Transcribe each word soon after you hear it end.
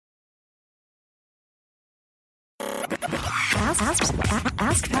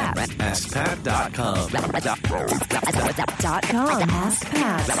AskPat.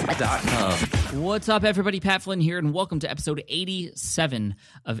 AskPat.com. What's up, everybody? Pat Flynn here, and welcome to episode 87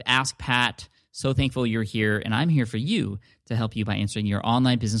 of Ask Pat. So thankful you're here, and I'm here for you to help you by answering your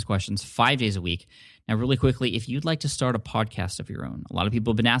online business questions 5 days a week. Now, really quickly, if you'd like to start a podcast of your own, a lot of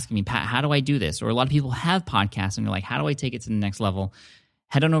people have been asking me, Pat, how do I do this? Or a lot of people have podcasts, and they're like, how do I take it to the next level?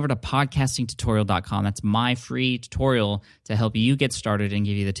 Head on over to podcastingtutorial.com. That's my free tutorial to help you get started and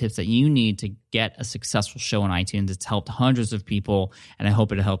give you the tips that you need to get a successful show on iTunes. It's helped hundreds of people, and I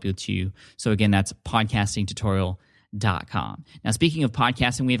hope it'll help you too. So again, that's podcastingtutorial.com. Now, speaking of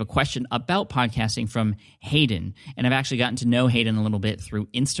podcasting, we have a question about podcasting from Hayden, and I've actually gotten to know Hayden a little bit through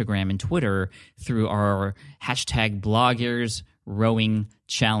Instagram and Twitter through our hashtag bloggers rowing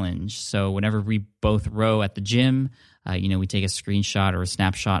challenge. So whenever we both row at the gym, we take a screenshot or a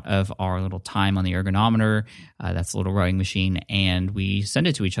snapshot of our little time on the ergonometer. That's a little rowing machine, and we send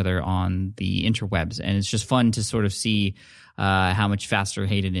it to each other on the interwebs. And it's just fun to sort of see how much faster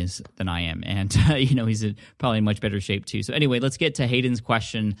Hayden is than I am. And, he's probably in much better shape too. So anyway, let's get to Hayden's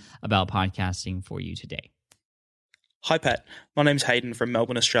question about podcasting for you today. Hi, Pat. My name's Hayden from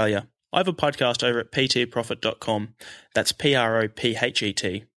Melbourne, Australia. I have a podcast over at ptprofit.com. That's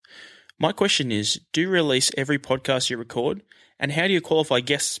PROPHET. My question is, do you release every podcast you record? And how do you qualify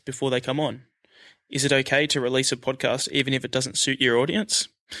guests before they come on? Is it okay to release a podcast even if it doesn't suit your audience?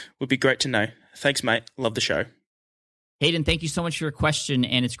 Would be great to know. Thanks, mate. Love the show. Hayden, thank you so much for your question,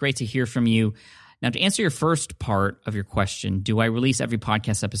 and it's great to hear from you. Now, to answer your first part of your question, do I release every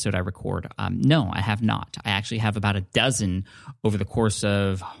podcast episode I record? No, I have not. I actually have about a dozen over the course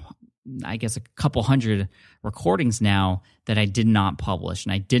of, I guess, a couple hundred recordings now that I did not publish.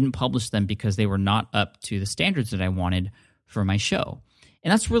 And I didn't publish them because they were not up to the standards that I wanted for my show.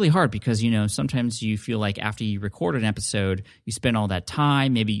 And that's really hard because, sometimes you feel like after you record an episode, you spend all that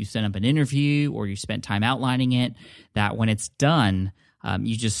time, maybe you set up an interview or you spent time outlining it, that when it's done,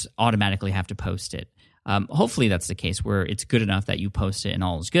 you just automatically have to post it. Hopefully that's the case where it's good enough that you post it and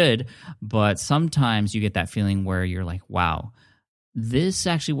all is good. But sometimes you get that feeling where you're like, wow, this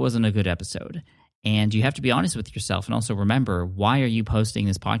actually wasn't a good episode. And you have to be honest with yourself and also remember, why are you posting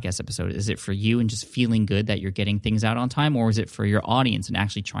this podcast episode? Is it for you and just feeling good that you're getting things out on time, or is it for your audience and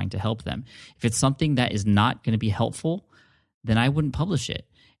actually trying to help them? If it's something that is not going to be helpful, then I wouldn't publish it.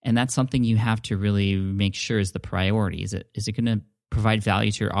 And that's something you have to really make sure is the priority. Is it going to provide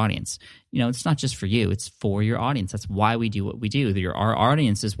value to your audience? It's not just for you, it's for your audience. That's why we do what we do. Our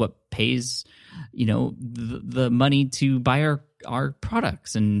audience is what pays, the money to buy our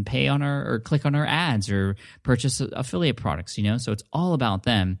products and pay on or click on our ads or purchase affiliate products, so it's all about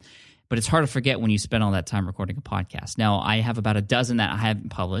them. But it's hard to forget when you spend all that time recording a podcast. Now, I have about a dozen that I haven't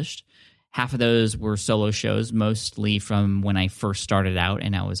published. Half of those were solo shows, mostly from when I first started out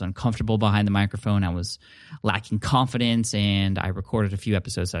and I was uncomfortable behind the microphone. I was lacking confidence, and I recorded a few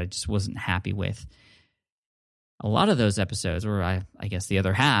episodes that I just wasn't happy with. A lot of those episodes, or I guess the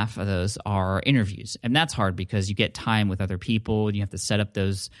other half of those, are interviews. And that's hard because you get time with other people and you have to set up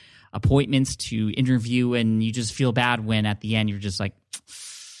those appointments to interview, and you just feel bad when at the end you're just like,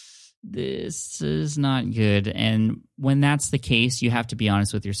 this is not good. And when that's the case, you have to be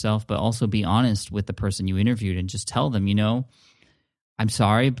honest with yourself, but also be honest with the person you interviewed and just tell them, I'm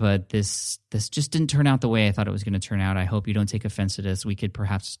sorry, but this just didn't turn out the way I thought it was going to turn out. I hope you don't take offense to this. We could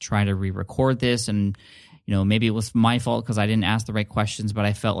perhaps try to re-record this, and maybe it was my fault because I didn't ask the right questions, but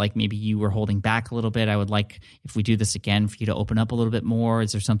I felt like maybe you were holding back a little bit. I would like, if we do this again, for you to open up a little bit more.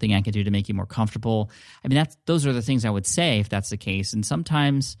 Is there something I could do to make you more comfortable? I mean, those are the things I would say if that's the case. And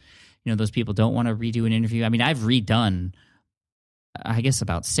sometimes, those people don't want to redo an interview. I mean, I've redone, I guess,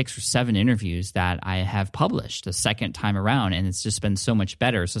 about 6 or 7 interviews that I have published the second time around, and it's just been so much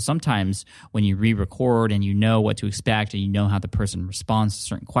better. So sometimes when you re-record and you know what to expect and you know how the person responds to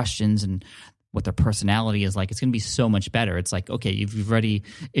certain questions and what their personality is like, it's going to be so much better. It's like, okay, you've already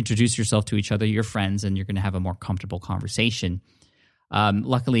introduced yourself to each other, you're friends, and you're going to have a more comfortable conversation.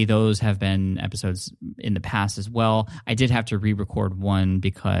 Luckily, those have been episodes in the past as well. I did have to re-record one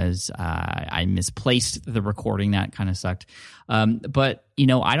because I misplaced the recording. That kind of sucked. But,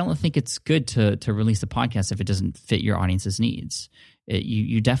 I don't think it's good to release a podcast if it doesn't fit your audience's needs.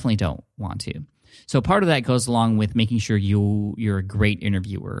 You definitely don't want to. So part of that goes along with making sure you're a great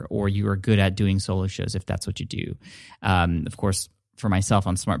interviewer or you are good at doing solo shows if that's what you do. Of course, for myself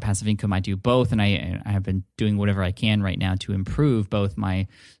on Smart Passive Income, I do both, and I have been doing whatever I can right now to improve both my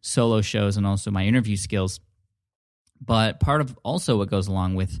solo shows and also my interview skills. But part of also what goes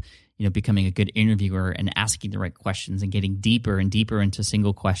along with becoming a good interviewer and asking the right questions and getting deeper and deeper into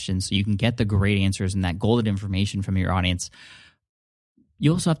single questions so you can get the great answers and that golden information from your audience.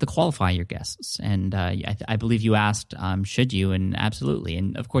 You also have to qualify your guests. And I believe you asked, should you? And absolutely.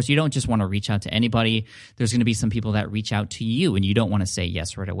 And of course, you don't just want to reach out to anybody. There's going to be some people that reach out to you and you don't want to say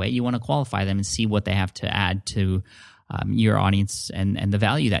yes right away. You want to qualify them and see what they have to add to your audience and the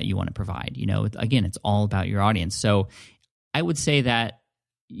value that you want to provide. Again, it's all about your audience. So I would say that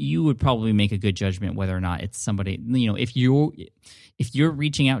you would probably make a good judgment whether or not it's somebody, if you're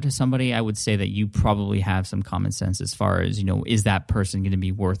reaching out to somebody, I would say that you probably have some common sense as far as, is that person going to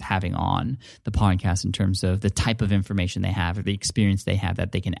be worth having on the podcast in terms of the type of information they have or the experience they have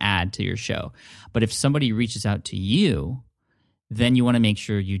that they can add to your show. But if somebody reaches out to you, then you want to make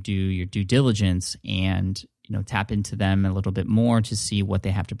sure you do your due diligence and, tap into them a little bit more to see what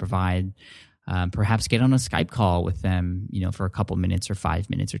they have to provide. Perhaps get on a Skype call with them, for a couple minutes or 5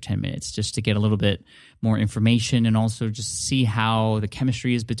 minutes or 10 minutes just to get a little bit more information and also just see how the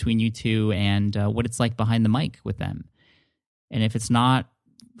chemistry is between you two and what it's like behind the mic with them. And if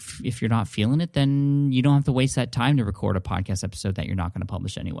you're not feeling it, then you don't have to waste that time to record a podcast episode that you're not going to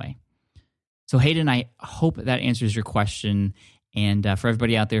publish anyway. So Hayden, I hope that answers your question. And for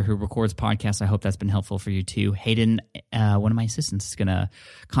everybody out there who records podcasts, I hope that's been helpful for you too. Hayden, one of my assistants, is going to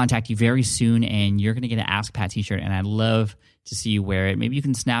contact you very soon, and you're going to get an Ask Pat t-shirt, and I'd love to see you wear it. Maybe you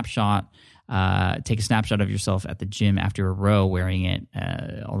can take a snapshot of yourself at the gym after a row wearing it,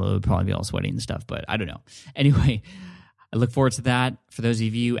 although it would probably be all sweaty and stuff, but I don't know. Anyway, I look forward to that. For those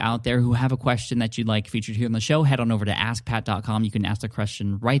of you out there who have a question that you'd like featured here on the show, head on over to askpat.com. You can ask the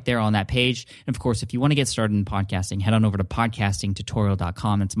question right there on that page. And of course, if you want to get started in podcasting, head on over to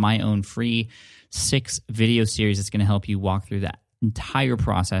podcastingtutorial.com. It's my own free 6-video series that's going to help you walk through that entire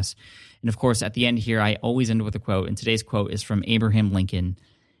process. And of course, at the end here, I always end with a quote. And today's quote is from Abraham Lincoln.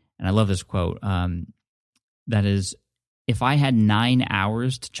 And I love this quote. That is, if I had 9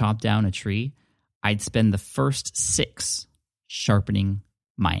 hours to chop down a tree, I'd spend the first 6 sharpening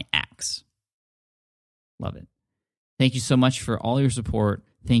my axe. Love it. Thank you so much for all your support.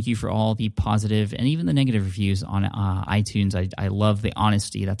 Thank you for all the positive and even the negative reviews on iTunes. I love the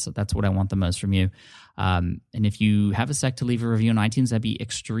honesty. That's what I want the most from you. And if you have a sec to leave a review on iTunes, that'd be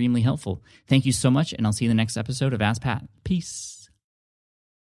extremely helpful. Thank you so much, and I'll see you in the next episode of Ask Pat. Peace.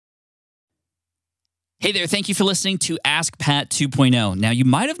 Hey there, thank you for listening to Ask Pat 2.0. Now, you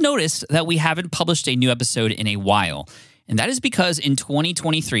might have noticed that we haven't published a new episode in a while, and that is because in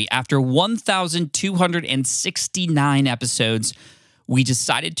 2023, after 1,269 episodes, we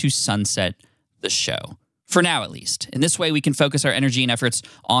decided to sunset the show. For now, at least. In this way, we can focus our energy and efforts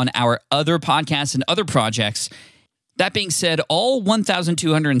on our other podcasts and other projects. That being said, all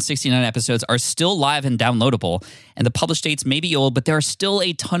 1,269 episodes are still live and downloadable, and the published dates may be old, but there are still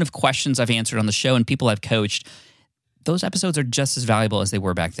a ton of questions I've answered on the show and people I've coached. Those episodes are just as valuable as they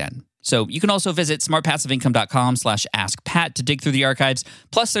were back then. So you can also visit smartpassiveincome.com/askpat to dig through the archives.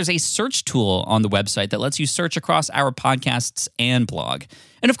 Plus, there's a search tool on the website that lets you search across our podcasts and blog.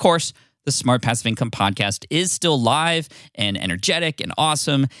 And of course, the Smart Passive Income podcast is still live and energetic and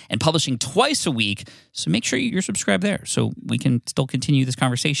awesome and publishing twice a week. So make sure you're subscribed there so we can still continue this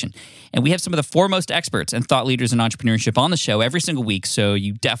conversation. And we have some of the foremost experts and thought leaders in entrepreneurship on the show every single week, so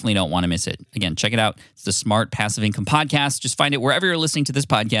you definitely don't want to miss it. Again, check it out. It's the Smart Passive Income podcast. Just find it wherever you're listening to this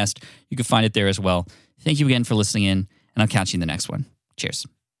podcast. You can find it there as well. Thank you again for listening in, and I'll catch you in the next one. Cheers.